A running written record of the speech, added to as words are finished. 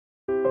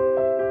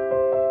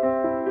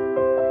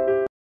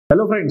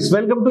Hello friends,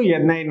 welcome to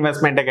Yadnya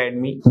investment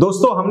academy.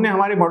 दोस्तों, हमने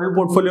हमारे मॉडल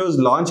पोर्टफोलियोज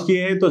लॉन्च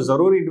किए हैं, तो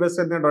जरूर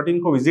invest.in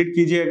को विजिट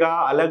कीजिएगा।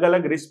 अलग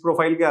अलग रिस्क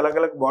प्रोफाइल के अलग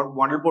अलग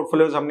मॉडल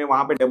पोर्टफोलियोज हमने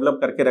वहां पे डेवलप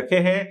करके रखे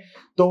हैं।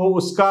 तो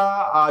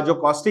उसका जो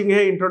कॉस्टिंग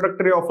है,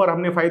 इंट्रोडक्टरी ऑफर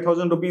हमने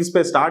 5000 रुपीज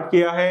पे स्टार्ट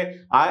किया है।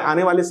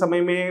 आने वाले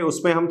समय में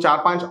उसमें हम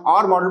 4-5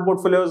 और मॉडल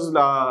पोर्टफोलियोज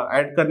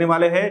ऐड करने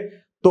वाले हैं।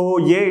 तो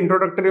ये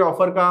इंट्रोडक्टरी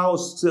ऑफर का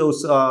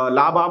उस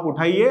लाभ आप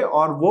उठाइए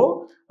और वो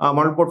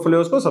मॉडल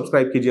पोर्टफोलियोज को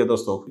सब्सक्राइब कीजिए।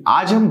 दोस्तों,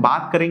 आज हम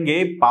बात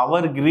करेंगे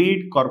power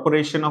grid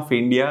corporation of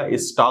India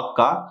इस स्टॉक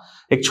का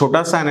एक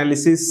छोटा सा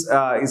एनालिसिस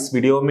इस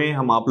वीडियो में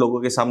हम आप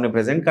लोगों के सामने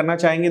प्रेजेंट करना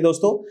चाहेंगे।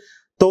 दोस्तों,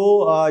 तो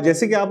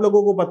जैसे कि आप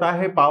लोगों को पता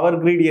है, पावर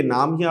ग्रिड, ये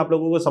नाम ही आप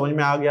लोगों को समझ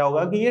में आ गया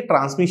होगा कि ये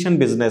ट्रांसमिशन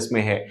बिजनेस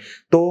में है।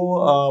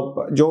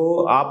 तो जो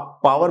आप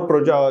पावर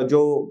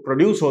जो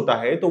प्रोड्यूस होता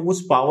है, तो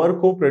उस पावर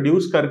को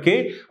प्रोड्यूस करके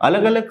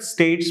अलग अलग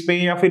स्टेट्स में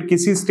या फिर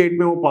किसी स्टेट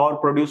में वो पावर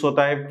प्रोड्यूस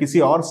होता है, किसी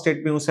और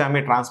स्टेट में उसे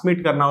हमें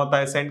ट्रांसमिट करना होता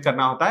है, सेंड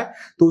करना होता है।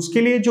 तो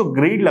उसके लिए जो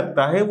ग्रिड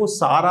लगता है, वो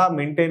सारा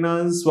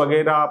मेंटेनेंस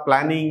वगैरह,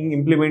 प्लानिंग,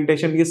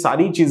 इंप्लीमेंटेशन, ये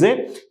सारी चीजें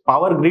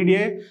पावर ग्रिड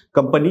ये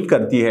कंपनी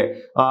करती है।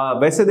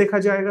 वैसे देखा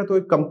जाएगा तो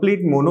एक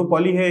कंप्लीट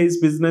मोनोपोली है इस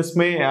बिजनेस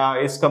में।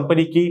 इस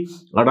कंपनी की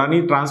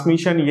अडानी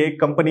ट्रांसमिशन, ये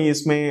कंपनी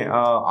इसमें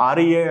आ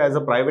रही है as a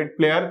private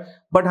player.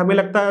 But हमें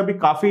लगता है अभी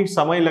काफी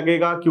समय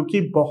लगेगा,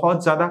 क्योंकि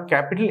बहुत ज्यादा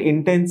कैपिटल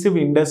इंटेंसिव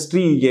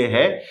इंडस्ट्री ये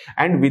है,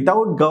 and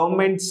without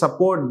government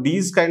support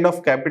these kind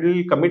of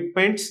capital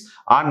commitments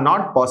are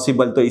not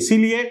possible. तो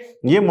इसीलिए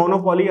ये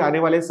मोनोपोली आने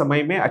वाले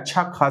समय में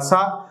अच्छा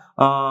खासा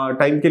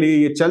टाइम के लिए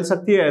ये चल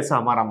सकती है, ऐसा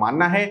हमारा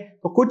मानना है।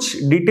 तो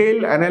कुछ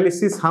डिटेल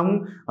एनालिसिस हम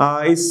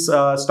इस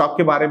स्टॉक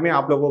के बारे में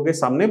आप लोगों के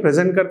सामने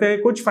प्रेजेंट करते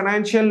हैं। कुछ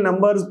फाइनेंशियल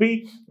नंबर्स भी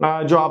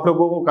जो आप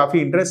लोगों को काफी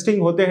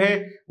इंटरेस्टिंग होते हैं,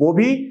 वो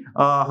भी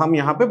हम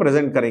यहाँ पे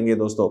प्रेजेंट करेंगे।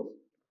 दोस्तों,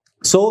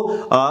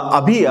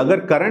 अभी अगर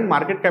करंट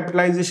मार्केट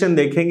कैपिटलाइजेशन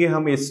देखेंगे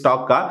हम इस स्टॉक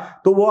का,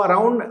 तो वो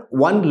अराउंड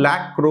 1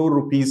 लाख करोड़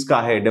रुपीस का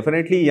है।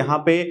 डेफिनेटली यहाँ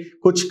पे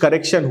कुछ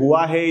करेक्शन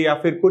हुआ है या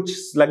फिर कुछ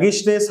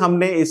स्लगिशनेस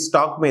हमने इस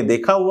स्टॉक में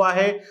देखा हुआ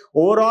है।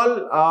 ओवरऑल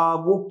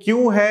वो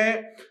क्यों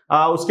है,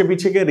 उसके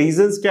पीछे के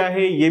रीजंस क्या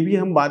है, ये भी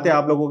हम बातें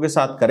आप लोगों के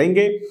साथ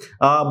करेंगे।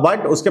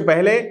 बट उसके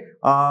पहले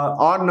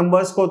और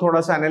नंबर्स को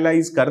थोड़ा सा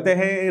एनालाइज करते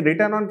हैं।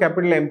 रिटर्न ऑन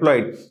कैपिटल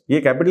एम्प्लॉयड, ये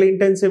कैपिटल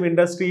इंटेंसिव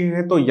इंडस्ट्री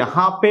है, तो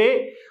यहाँ पे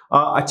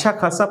अच्छा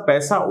खासा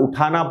पैसा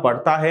उठाना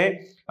पड़ता है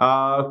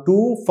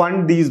टू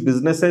फंड दीज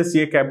बिजनेसेस।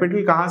 ये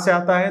कैपिटल कहां से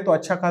आता है, तो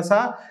अच्छा खासा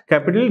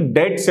कैपिटल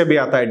डेट से भी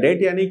आता है।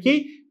 डेट यानी कि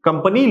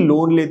कंपनी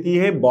लोन लेती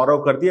है, बोरो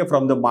करती है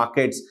फ्रॉम द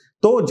मार्केट्स।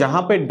 तो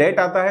जहां पे डेट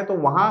आता है, तो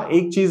वहां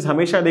एक चीज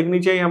हमेशा देखनी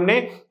चाहिए हमने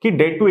कि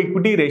डेट टू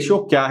इक्विटी रेशियो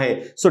क्या है।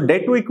 सो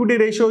डेट टू इक्विटी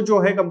रेशियो जो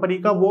है कंपनी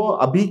का, वो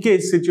अभी के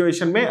इस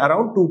सिचुएशन में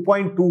अराउंड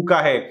 2.2 का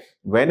है।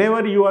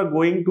 Whenever you are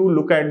going to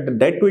look at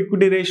date to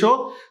equity ratio,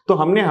 तो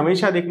हमने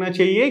हमेशा देखना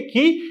चाहिए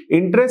कि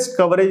इंटरेस्ट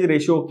कवरेज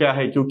रेशियो क्या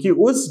है, क्योंकि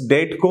उस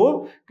डेट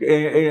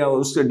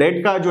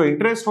का जो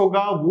इंटरेस्ट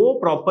होगा वो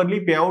प्रॉपरली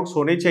पे आउट्स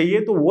होने चाहिए।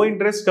 तो वो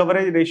इंटरेस्ट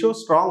कवरेज रेशियो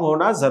स्ट्रांग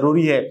होना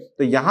जरूरी है।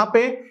 तो यहां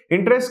पे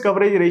इंटरेस्ट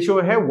कवरेज रेशियो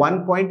है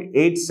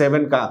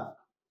 1.87 का।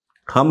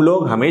 हम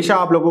लोग हमेशा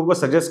आप लोगों को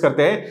सजेस्ट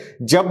करते हैं,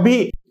 जब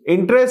भी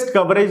interest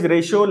coverage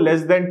ratio less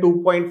than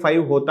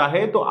 2.5 होता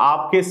है, तो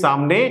आपके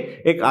सामने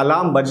एक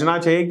अलार्म बजना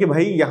चाहिए कि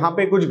भाई यहां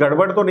पे कुछ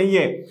गड़बड़ तो नहीं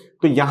है।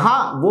 तो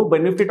यहां वो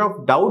बेनिफिट ऑफ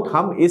डाउट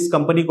हम इस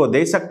कंपनी को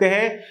दे सकते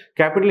हैं।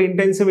 कैपिटल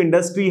इंटेंसिव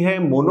इंडस्ट्री है,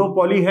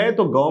 मोनोपोली है,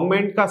 तो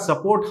गवर्नमेंट का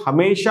सपोर्ट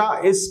हमेशा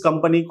इस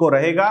कंपनी को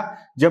रहेगा।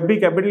 जब भी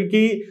कैपिटल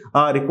की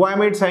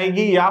रिक्वायरमेंट्स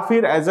आएंगी, या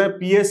फिर एज ए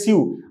PSU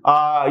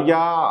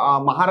या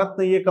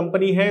महारत्न ये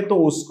कंपनी है, तो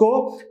उसको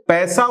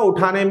पैसा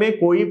उठाने में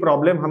कोई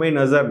प्रॉब्लम हमें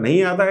नजर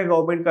नहीं आता है।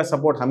 गवर्नमेंट का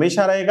सपोर्ट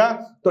हमेशा रहेगा।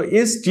 तो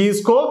इस चीज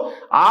को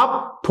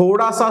आप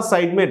थोड़ा सा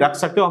साइड में रख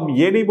सकते हो। हम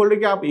ये नहीं बोल रहे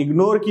कि आप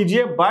इग्नोर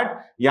कीजिए, बट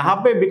यहां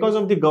पे because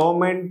of the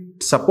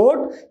government support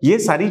ये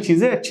सारी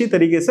चीजें अच्छी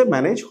तरीके से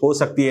मैनेज हो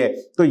सकती है।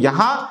 तो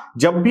यहां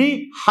जब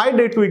भी high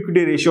date to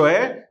equity ratio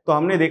है, तो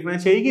हमने देखना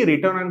चाहिए कि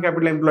रिटर्न ऑन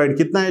कैपिटल एम्प्लॉयड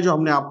कितना है, जो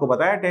हमने आपको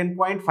बताया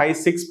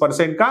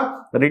 10.56%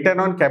 का रिटर्न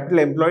ऑन कैपिटल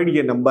एम्प्लॉयड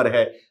ये नंबर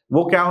है।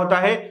 वो क्या होता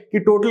है कि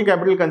टोटल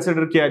कैपिटल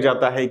कंसिडर किया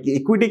जाता है कि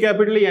इक्विटी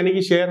कैपिटल यानी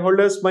कि share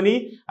holders money,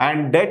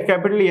 and debt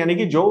capital यानी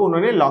कि जो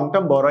उन्होंने लॉन्ग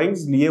टर्म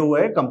बोरोइंग्स लिए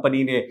हुए हैं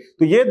कंपनी ने।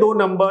 तो ये दो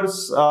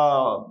नंबर्स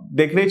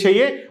देखने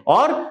चाहिए,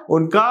 और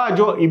उनका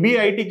जो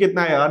EBIT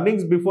कितना है,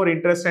 earnings before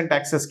interest and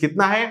taxes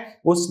कितना है,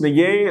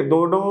 ये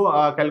दोनों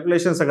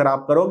कैलकुलेशंस अगर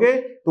आप करोगे,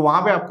 तो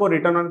वहां पे आपको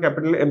रिटर्न ऑन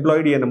कैपिटल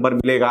एम्प्लॉयड ये नंबर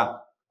मिलेगा।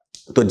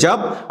 तो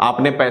जब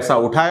आपने पैसा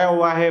उठाया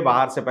हुआ है,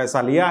 बाहर से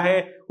पैसा लिया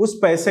है, उस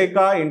पैसे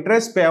का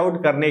इंटरेस्ट पे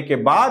आउट करने के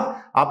बाद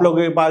आप लोगों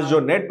के पास जो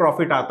नेट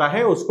प्रॉफिट आता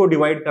है, उसको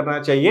डिवाइड करना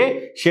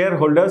चाहिए शेयर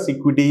होल्डर्स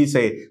इक्विटी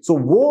से। सो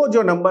वो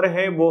जो नंबर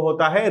है वो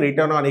होता है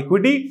रिटर्न ऑन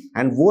इक्विटी,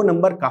 एंड वो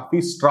नंबर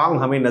काफी स्ट्रांग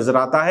हमें नजर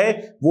आता है।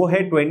 वो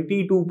है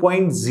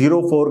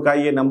 22.04 का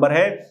ये नंबर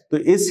है। तो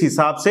इस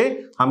हिसाब से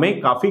हमें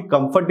काफी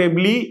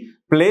कंफर्टेबली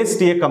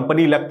प्लेस्ड ये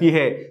कंपनी लगती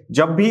है।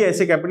 जब भी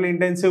ऐसे कैपिटल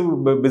इंटेंसिव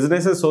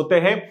बिजनेसेस होते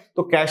हैं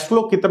तो कैश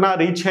फ्लो कितना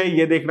रिच है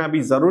ये देखना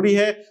भी जरूरी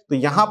है। तो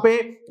यहाँ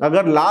पे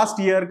अगर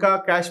लास्ट ईयर का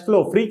cash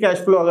flow, free cash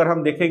flow अगर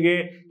हम देखेंगे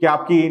कि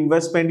आपकी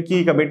इन्वेस्टमेंट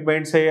की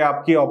कमिटमेंट्स है,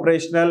 आपकी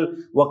ऑपरेशनल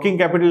वर्किंग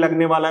कैपिटल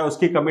लगने वाला है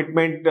उसकी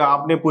कमिटमेंट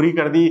आपने पूरी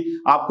कर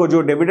दी, आपको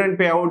जो डिविडेंड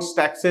पे आउट्स,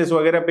 टैक्सेस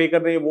वगैरह पे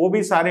कर रहे हैं वो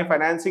भी सारे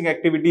फाइनेंसिंग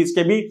एक्टिविटीज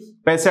के भी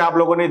पैसे आप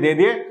लोगों ने दे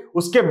दिए,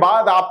 उसके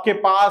बाद आपके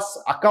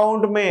पास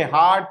अकाउंट में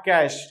hard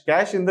cash,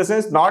 cash in the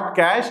sense not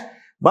cash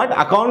but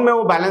account में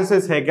वो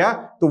बैलेंसेस है क्या,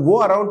 तो वो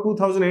अराउंड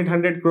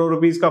 2800 करोड़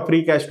रुपीस का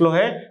फ्री कैश फ्लो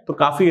है। तो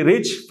काफी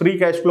रिच फ्री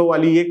कैश फ्लो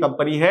वाली ये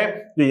कंपनी है,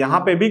 तो यहां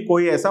पे भी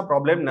कोई ऐसा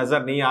प्रॉब्लम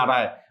नजर नहीं आ रहा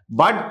है।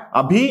 बट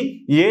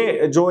अभी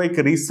ये जो एक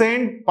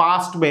रिसेंट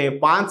पास्ट में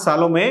 5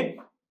 सालों में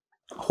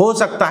हो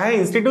सकता है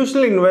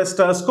इंस्टीट्यूशनल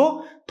इन्वेस्टर्स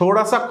को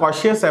थोड़ा सा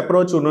कॉशियस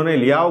अप्रोच उन्होंने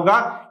लिया होगा,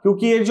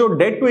 क्योंकि ये जो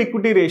डेट टू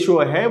इक्विटी रेशियो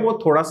है वो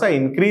थोड़ा सा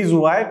इंक्रीज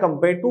हुआ है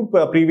compare to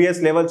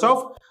previous levels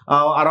of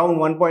around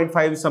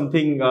 1.5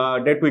 something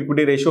date to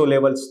equity ratio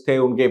levels थे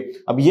उनके।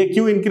 अब ये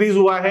क्यों इंक्रीज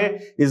हुआ है,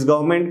 इस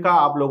गवर्नमेंट का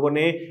आप लोगों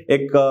ने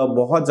एक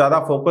बहुत ज्यादा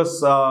फोकस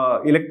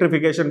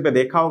इलेक्ट्रिफिकेशन पे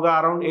देखा होगा।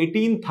 अराउंड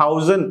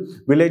 18,000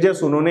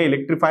 विलेजेस उन्होंने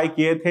इलेक्ट्रीफाई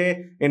किए थे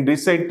in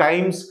recent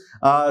times,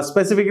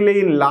 specifically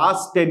in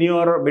last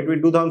tenure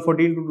between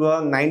 2014 to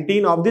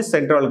 2019 of this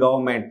central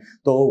government.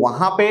 तो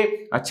वहां पे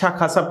अच्छा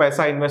खासा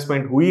पैसा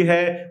इन्वेस्टमेंट हुई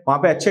है, वहां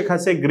पे अच्छे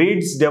खासे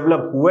ग्रिड्स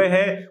डेवलप हुए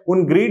हैं।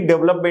 उन ग्रिड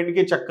डेवलपमेंट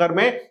के चक्कर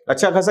में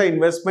अच्छा खासा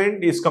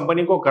इन्वेस्टमेंट इस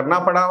कंपनी को करना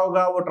पड़ा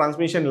होगा, वो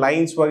ट्रांसमिशन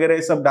लाइंस वगैरह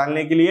सब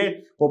डालने के लिए,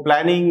 वो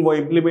प्लानिंग, वो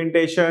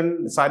इम्प्लीमेंटेशन,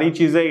 सारी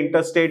चीजें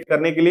इंटरस्टेट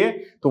करने के लिए।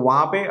 तो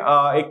वहां पे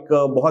एक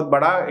बहुत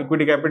बड़ा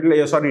equity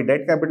capital, sorry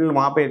debt capital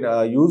वहां पे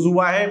यूज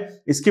हुआ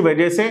है। इसकी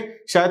वजह से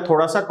शायद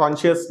थोड़ा सा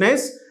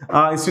कॉन्शियसनेस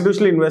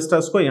इंस्टीट्यूशनल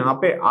इन्वेस्टर्स को यहाँ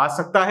पे आ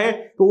सकता है,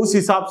 तो उस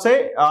हिसाब से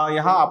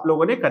यहाँ आप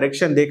लोगों ने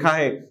करेक्शन देखा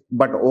है।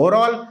 बट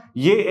ओवरऑल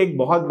ये एक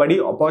बहुत बड़ी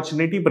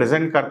अपॉर्चुनिटी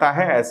प्रेजेंट करता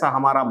है, ऐसा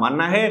हमारा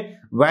मानना है।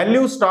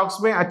 वैल्यू स्टॉक्स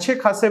में अच्छे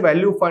खासे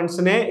वैल्यू फंड्स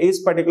ने इस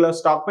पर्टिकुलर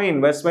स्टॉक में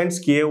इन्वेस्टमेंट्स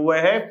किए हुए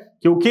हैं,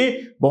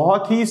 क्योंकि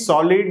बहुत ही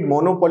सॉलिड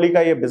मोनोपोली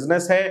का ये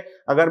बिजनेस है।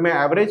 अगर मैं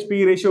एवरेज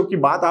पी रेशियो की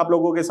बात आप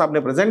लोगों के सामने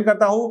प्रेजेंट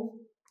करता हूं,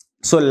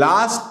 सो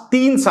लास्ट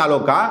 3 सालों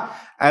का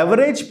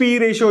एवरेज पी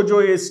रेशियो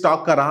जो ये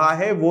स्टॉक का रहा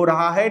है वो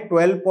रहा है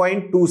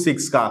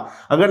 12.26 का।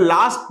 अगर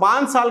लास्ट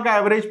 5 साल का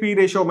एवरेज पी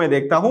रेशियो में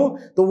देखता हूं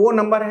तो वो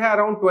नंबर है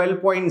अराउंड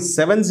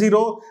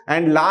 12.70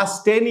 एंड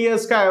लास्ट 10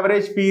 इयर्स का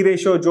एवरेज पी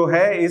रेशियो जो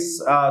है इस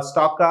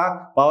स्टॉक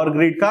का, पावर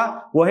ग्रिड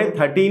का, वो है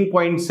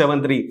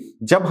 13.73।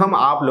 जब हम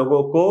आप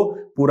लोगों को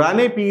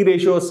पुराने पी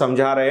रेशियो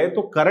समझा रहे हैं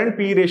तो करंट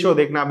पी रेशियो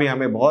देखना भी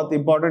हमें बहुत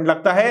इंपॉर्टेंट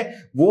लगता है।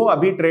 वो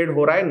अभी ट्रेड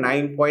हो रहा है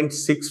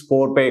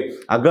 9.64 पे।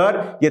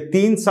 अगर ये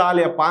 3 साल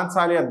या 5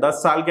 साल या 10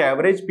 साल के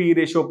एवरेज पी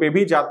रेशियो पे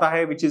भी जाता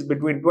है विच इज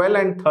बिटवीन 12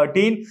 एंड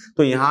 13,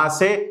 तो यहां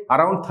से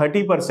अराउंड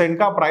 30%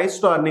 का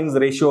प्राइस टू अर्निंग्स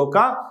रेशियो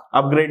का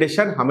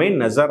अपग्रेडेशन हमें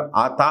नजर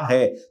आता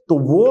है। तो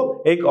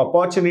वो एक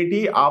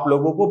अपॉर्चुनिटी आप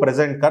लोगों को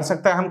प्रेजेंट कर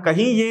सकता है। हम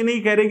कहीं ये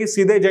नहीं कह रहे कि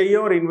सीधे जाइए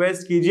और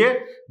इन्वेस्ट कीजिए,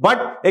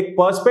 बट एक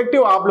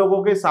पर्सपेक्टिव आप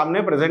लोगों के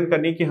सामने प्रेजेंट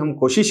करने की हम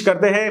कोशिश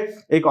करते हैं।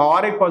 एक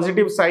और एक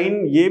पॉजिटिव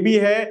साइन ये भी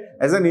है,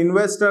 as an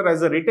investor,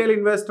 as a retail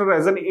investor,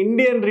 as an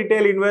Indian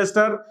retail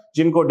investor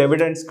जिनको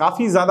डिविडेंड्स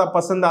काफी ज्यादा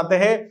पसंद आते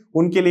हैं,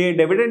 उनके लिए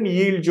डिविडेंड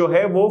यील्ड जो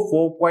है वो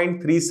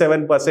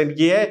 4.37%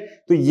 की है।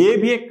 तो ये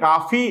भी एक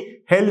काफी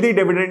हेल्दी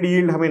डिविडेंड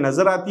यील्ड हमें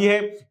नजर आती है।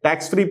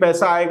 टैक्स फ्री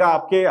पैसा आएगा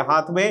आपके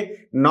हाथ में।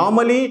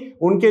 नॉर्मली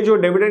उनके जो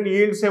डिविडेंड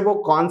यील्ड्स है वो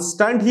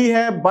कांस्टेंट ही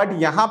है, बट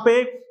यहां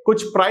पे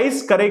कुछ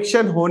प्राइस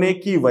करेक्शन होने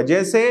की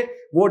वजह से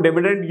वो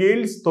डिविडेंड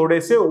यील्ड्स थोड़े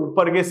से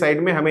ऊपर के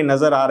साइड में हमें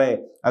नजर आ रहे हैं।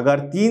 अगर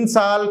 3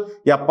 साल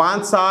या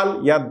 5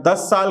 साल या 10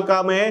 साल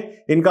का मैं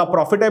इनका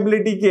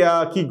प्रॉफिटेबिलिटी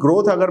की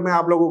ग्रोथ अगर मैं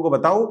आप लोगों को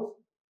बताऊं,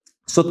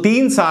 सो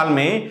 3 साल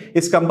में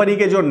इस कंपनी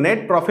के जो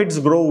नेट प्रॉफिट्स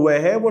ग्रो हुए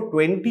हैं वो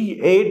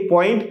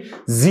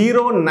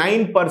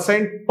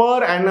 28.09%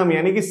 पर एनम,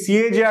 यानी कि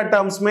सीएजीआर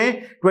टर्म्स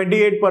में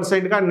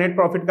 28% का नेट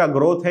प्रॉफिट का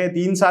ग्रोथ है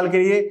 3 साल के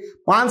लिए।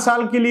 5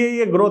 साल के लिए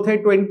ये ग्रोथ है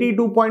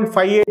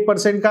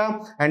 22.58%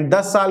 का एंड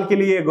 10 साल के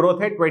लिए ये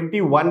ग्रोथ है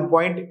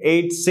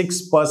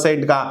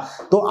 21.86% का।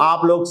 तो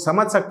आप लोग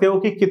समझ सकते हो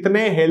कि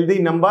कितने हेल्दी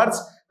नंबर्स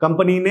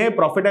कंपनी ने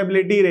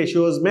प्रॉफिटेबिलिटी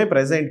रेशियोज में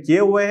प्रेजेंट किए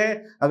हुए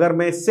हैं। अगर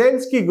मैं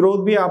सेल्स की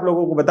ग्रोथ भी आप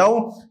लोगों को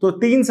बताऊं तो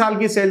 3 साल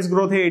की सेल्स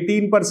ग्रोथ है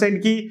 18%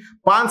 की,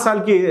 5 साल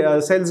की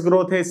सेल्स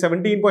ग्रोथ है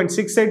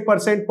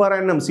 17.68% per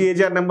annum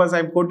CAGR numbers I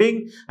am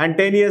quoting, and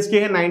 10 years की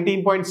है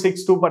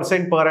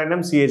 19.62% पर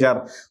एनम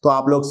सीएजीआर। तो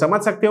आप लोग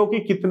समझ सकते हो कि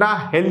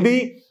कितना हेल्दी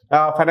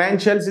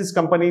फाइनेंशियल्स इस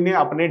कंपनी ने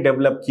अपने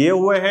डेवलप किए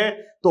हुए हैं।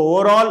 तो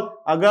ओवरऑल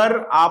अगर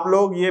आप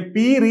लोग ये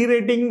पी री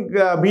रेटिंग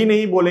भी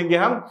नहीं बोलेंगे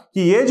हम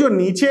कि ये जो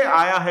नीचे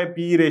आया है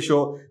पी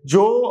रेशियो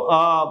जो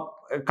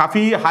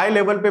काफी हाई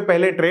लेवल पे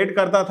पहले ट्रेड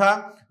करता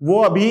था,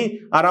 वो अभी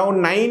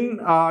अराउंड 9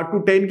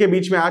 to 10 के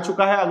बीच में आ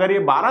चुका है। अगर ये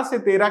 12 से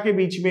 13 के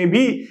बीच में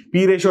भी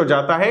पी रेशो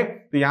जाता है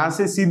तो यहां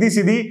से सीधी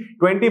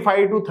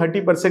 25 to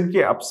 30%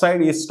 की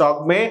अपसाइड इस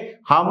स्टॉक में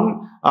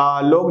हम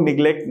लोग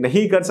निग्लेक्ट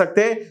नहीं कर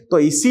सकते। तो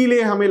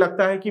इसीलिए हमें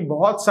लगता है कि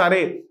बहुत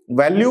सारे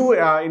वैल्यू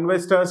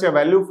इन्वेस्टर्स या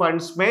वैल्यू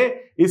फंड्स में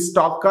इस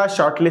स्टॉक का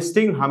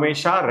शॉर्टलिस्टिंग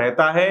हमेशा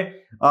रहता है।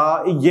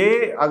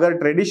 ये अगर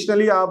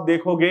ट्रेडिशनली आप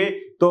देखोगे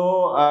तो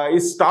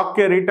इस स्टॉक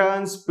के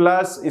रिटर्न्स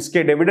प्लस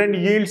इसके डिविडेंड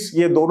यील्ड्स,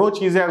 ये दोनों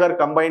चीजें अगर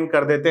कंबाइन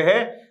कर देते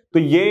हैं तो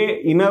ये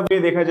इन अ वे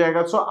देखा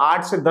जाएगा तो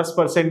 8 से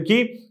 10%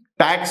 की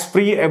टैक्स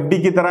फ्री एफडी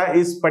की तरह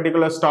इस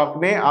पर्टिकुलर स्टॉक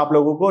ने आप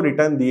लोगों को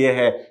रिटर्न दिए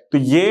हैं। तो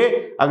ये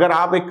अगर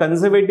आप एक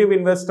कंजर्वेटिव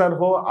इन्वेस्टर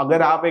हो,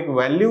 अगर आप एक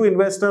वैल्यू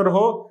इन्वेस्टर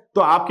हो,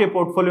 तो आपके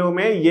पोर्टफोलियो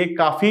में ये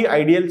काफी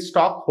आइडियल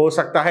स्टॉक हो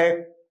सकता है।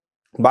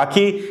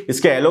 बाकी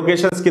इसके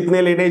एलोकेशंस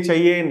कितने लेने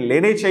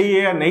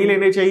चाहिए या नहीं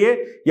लेने चाहिए,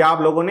 या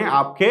आप लोगों ने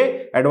आपके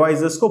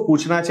एडवाइजर्स को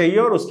पूछना चाहिए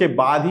और उसके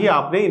बाद ही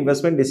आपने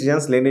इन्वेस्टमेंट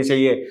डिसीजंस लेने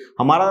चाहिए।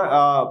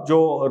 हमारा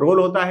जो रोल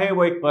होता है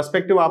वो एक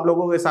पर्सपेक्टिव आप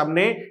लोगों के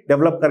सामने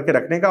डेवलप करके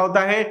रखने का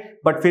होता है,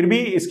 बट फिर भी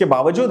इसके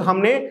बावजूद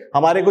हमने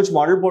हमारे कुछ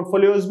मॉडल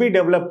पोर्टफोलियोज भी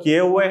डेवलप किए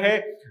हुए हैं।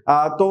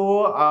 तो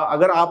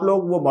अगर आप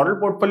लोग वो मॉडल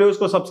पोर्टफोलियोज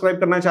को सब्सक्राइब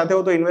करना चाहते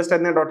हो तो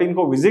investednya.in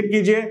को विजिट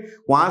कीजिए,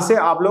 वहां से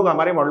आप लोग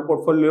हमारे मॉडल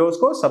पोर्टफोलियोज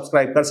को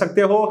सब्सक्राइब कर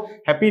सकते हो।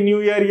 हैप्पी न्यू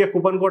ईयर, ये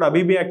कूपन कोड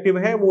अभी भी एक्टिव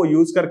है, वो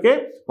यूज करके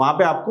वहां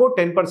पे आपको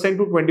 10%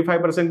 to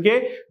 25% के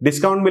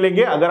डिस्काउंट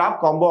मिलेंगे अगर आप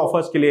कॉम्बो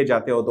ऑफर्स के लिए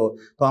जाते हो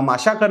तो हम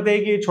आशा करते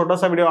हैं कि ये छोटा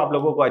सा वीडियो आप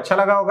लोगों को अच्छा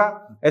लगा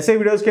होगा। ऐसे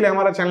वीडियोस के लिए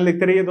हमारा चैनल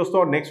देखते रहिए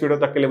दोस्तों, और नेक्स्ट वीडियो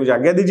तक के लिए मुझे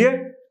आज्ञा दीजिए।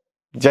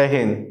 जय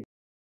हिंद।